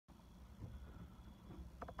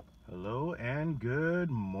Hello and good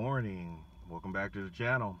morning. Welcome back to the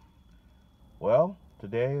channel. Well,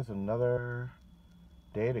 today is another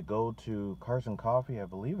day to go to Carson Coffee. I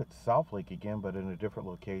believe it's Southlake again, but in a different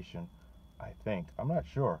location, I think. I'm not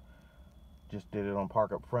sure. Just did it on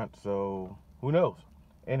Park Up Front, so who knows?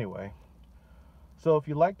 Anyway, so if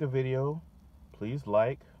you liked the video, please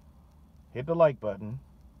hit the like button.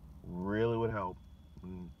 Really would help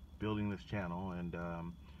in building this channel, and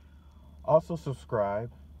also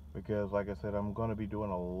subscribe, because like I said, I'm going to be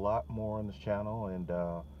doing a lot more on this channel, and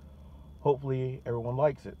hopefully everyone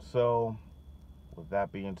likes it. So with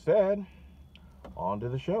that being said, on to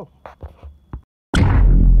the show.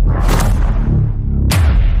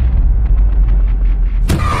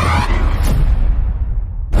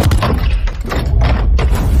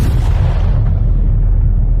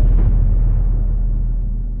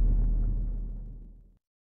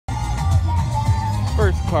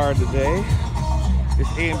 First car today is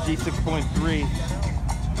AMG 6.3.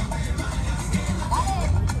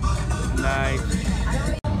 Nice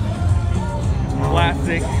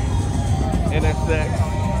classic NSX.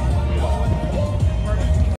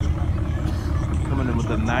 Coming in with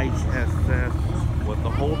a nice SS with the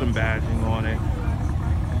Holden badging on it.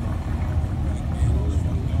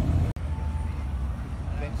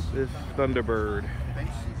 This Thunderbird.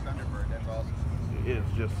 Thunderbird, that's awesome. It is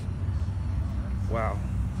just wow.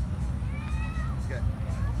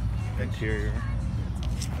 Interior.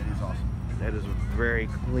 That is awesome. That is very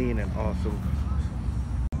clean and awesome.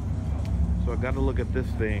 So I got to look at this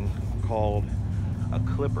thing called a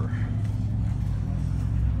Clipper.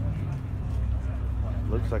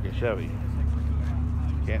 Looks like a Chevy.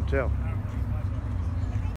 Can't tell.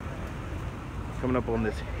 Coming up on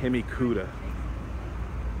this Hemi Cuda.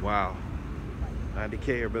 Wow.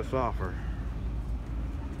 90K or best offer.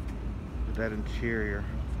 Look at that interior.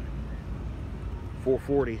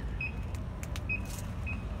 440.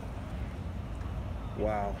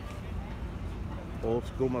 Wow. Old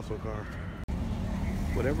school muscle car.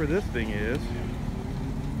 Whatever this thing is.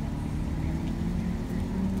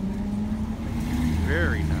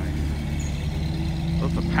 Very nice. Oh,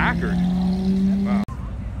 it's a Packard. Wow.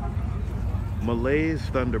 Malay's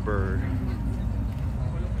Thunderbird.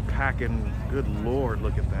 Packing, good Lord,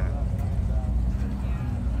 look at that.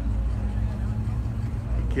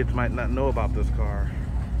 You kids might not know about this car,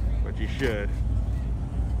 but you should.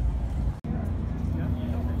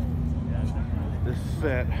 This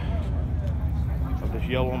set of this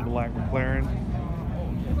yellow and black McLaren.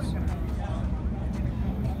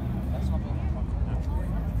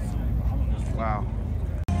 Wow.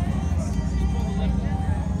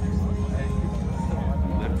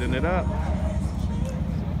 Lifting it up.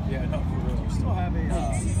 Yeah, no, for real. We still have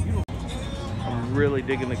a I'm really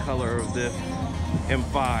digging the color of this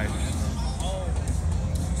M5.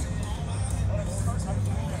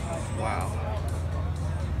 Wow.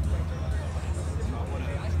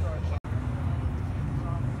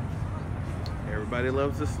 Everybody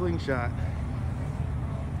loves the slingshot.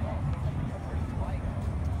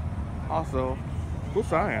 Also, cool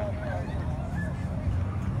sign.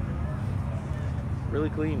 Really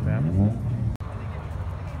clean, man.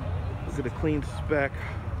 Look at the clean spec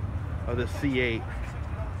of the C8.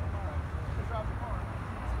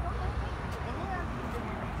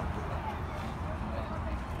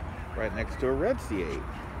 Right next to a red C8.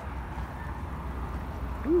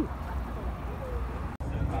 Woo.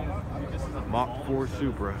 Mach 4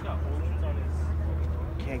 Supra.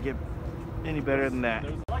 Can't get any better than that.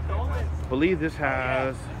 I believe this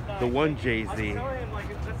has the 1JZ.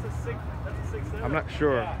 I'm not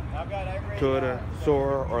sure. Toyota,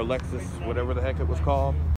 Soar, or Lexus, whatever the heck it was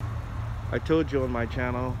called. I told you on my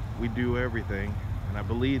channel, we do everything. And I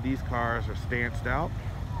believe these cars are stanced out.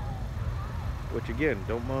 Which again,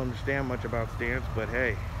 don't understand much about stance, but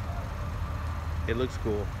hey, it looks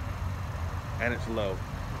cool. And it's low.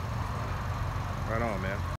 Right on,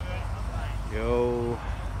 man. Yo,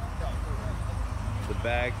 the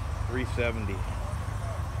bag 370.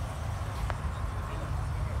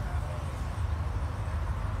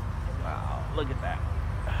 Wow, look at that.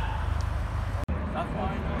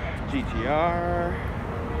 GTR,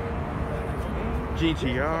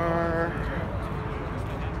 GTR,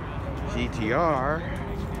 GTR,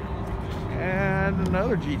 and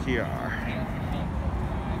another GTR.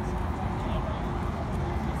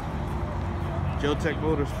 Joe-Tech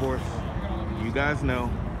Motorsports, you guys know.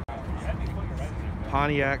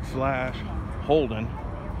 Pontiac / Holden.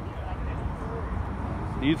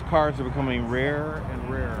 These cars are becoming rarer and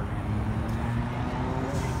rarer.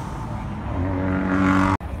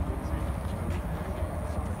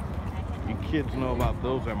 You kids know about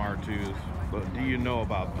those MR2s. But do you know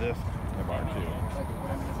about this MR2?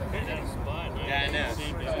 Yeah, I know.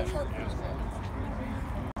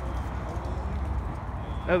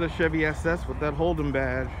 Another Chevy SS with that Holden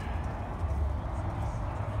badge.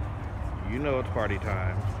 You know it's party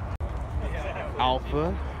time.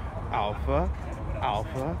 Alpha, Alpha,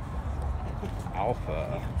 Alpha,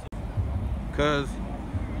 Alpha. Cause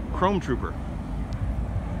Chrome Trooper.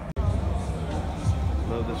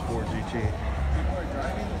 Love this Ford GT.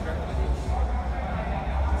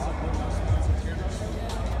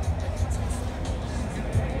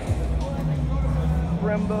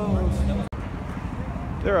 Lambo'S.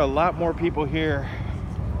 There are a lot more people here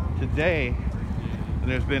today than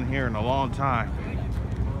there's been here in a long time.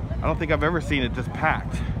 I don't think I've ever seen it this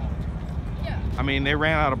packed. I mean, they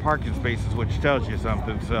ran out of parking spaces, which tells you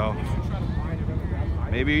something, so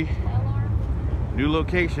maybe new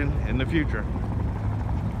location in the future.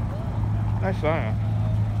 Nice sign.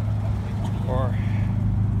 Or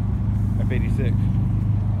F86.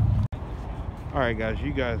 Alright guys,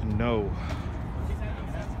 you guys know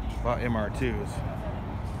about MR2s.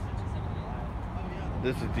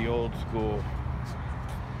 This is the old school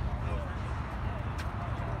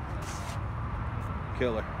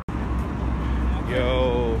killer.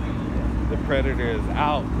 Yo, the Predator is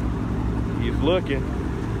out. He's looking.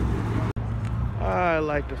 I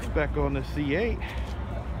like the spec on the C8.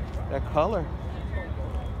 That color.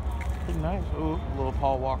 Pretty nice. Ooh, a little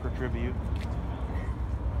Paul Walker tribute.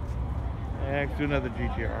 Next to another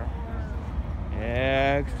GTR.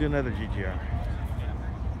 Next to another GTR.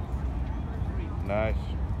 Nice.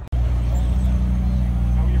 How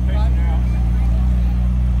are you facing now?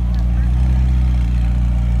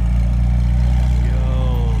 Yo,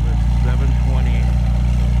 this 720.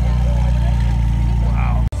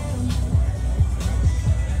 Wow.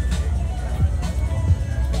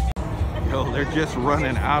 Yo, they're just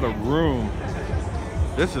running out of room.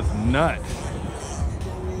 This is nuts.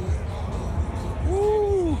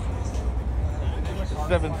 Woo.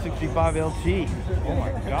 765 LT. Oh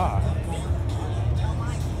my God.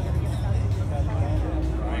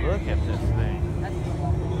 Look at this thing.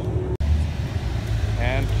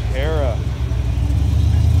 Pantera.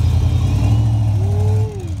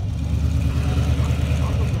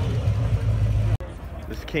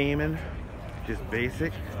 This Cayman, just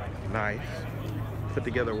basic, nice, put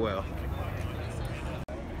together well.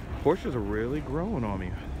 Porsches are really growing on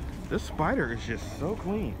me. This Spider is just so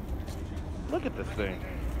clean. Look at this thing.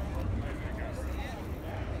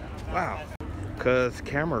 Wow. Cause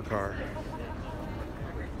camera car.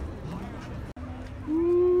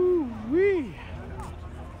 Woo-wee.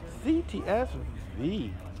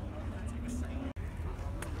 CTS-V.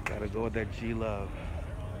 Gotta go with that G-Love.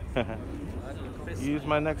 Use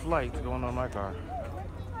my next lights going on my car.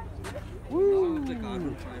 Woo.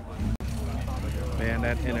 Man,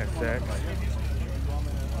 that NSX.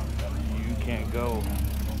 You can't go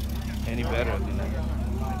any better than that.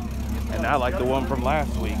 And I like the one from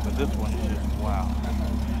last week, but this one is just wow.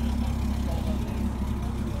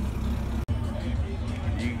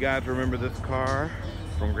 You guys remember this car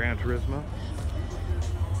from Gran Turismo?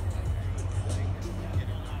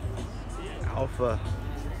 Alpha.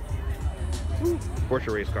 Woo.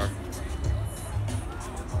 Porsche race car.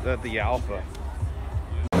 Is that the Alpha?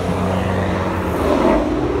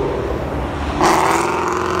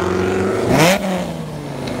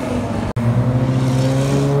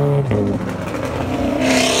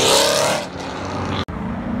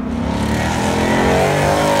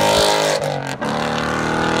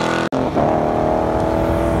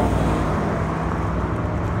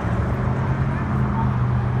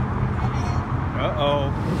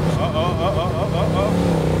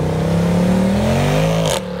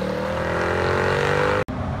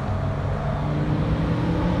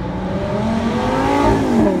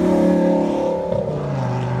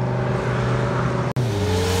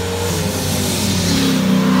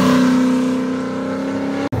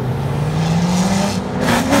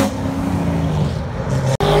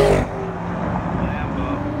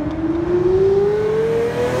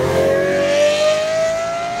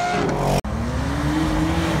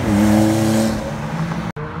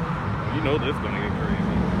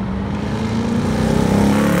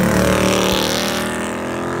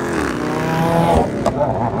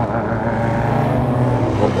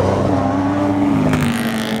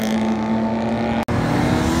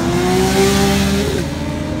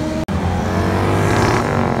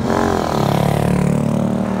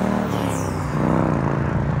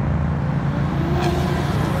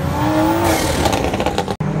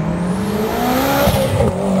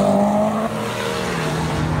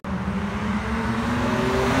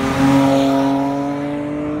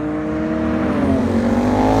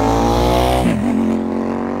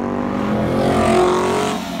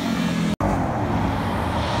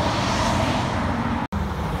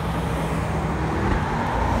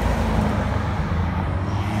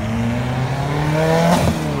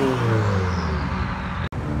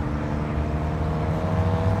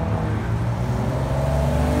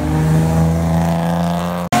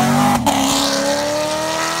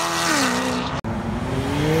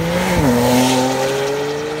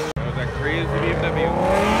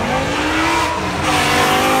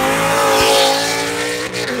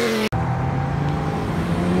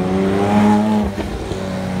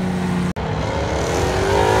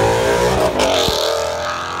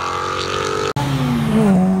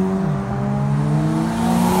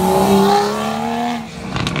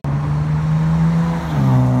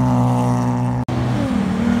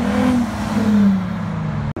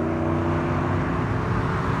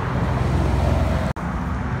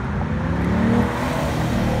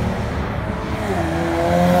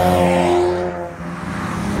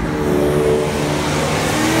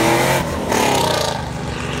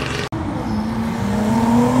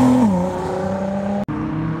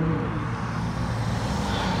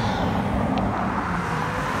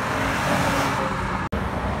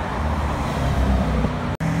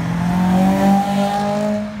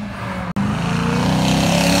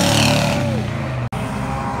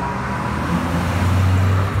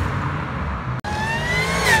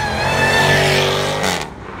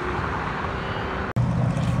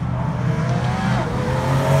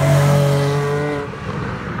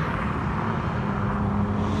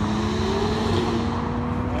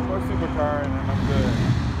 car and then I'm good.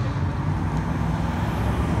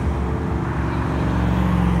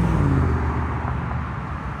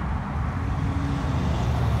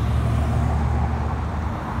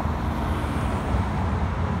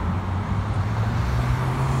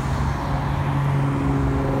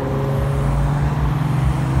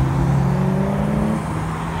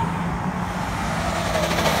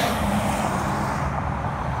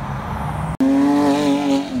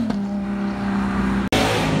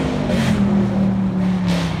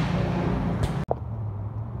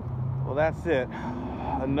 Well, that's it.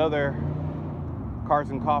 Another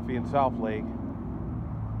Carson Coffee in Southlake.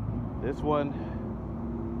 This one,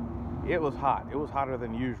 it was hot. It was hotter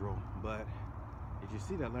than usual, but did you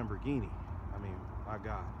see that Lamborghini? I mean, my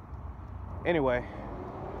God. Anyway,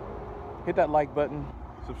 hit that like button,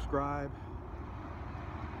 subscribe,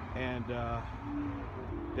 and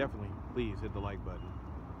definitely, please hit the like button.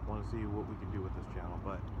 I want to see what we can do with this channel,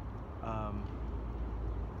 but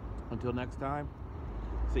until next time,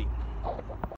 see you.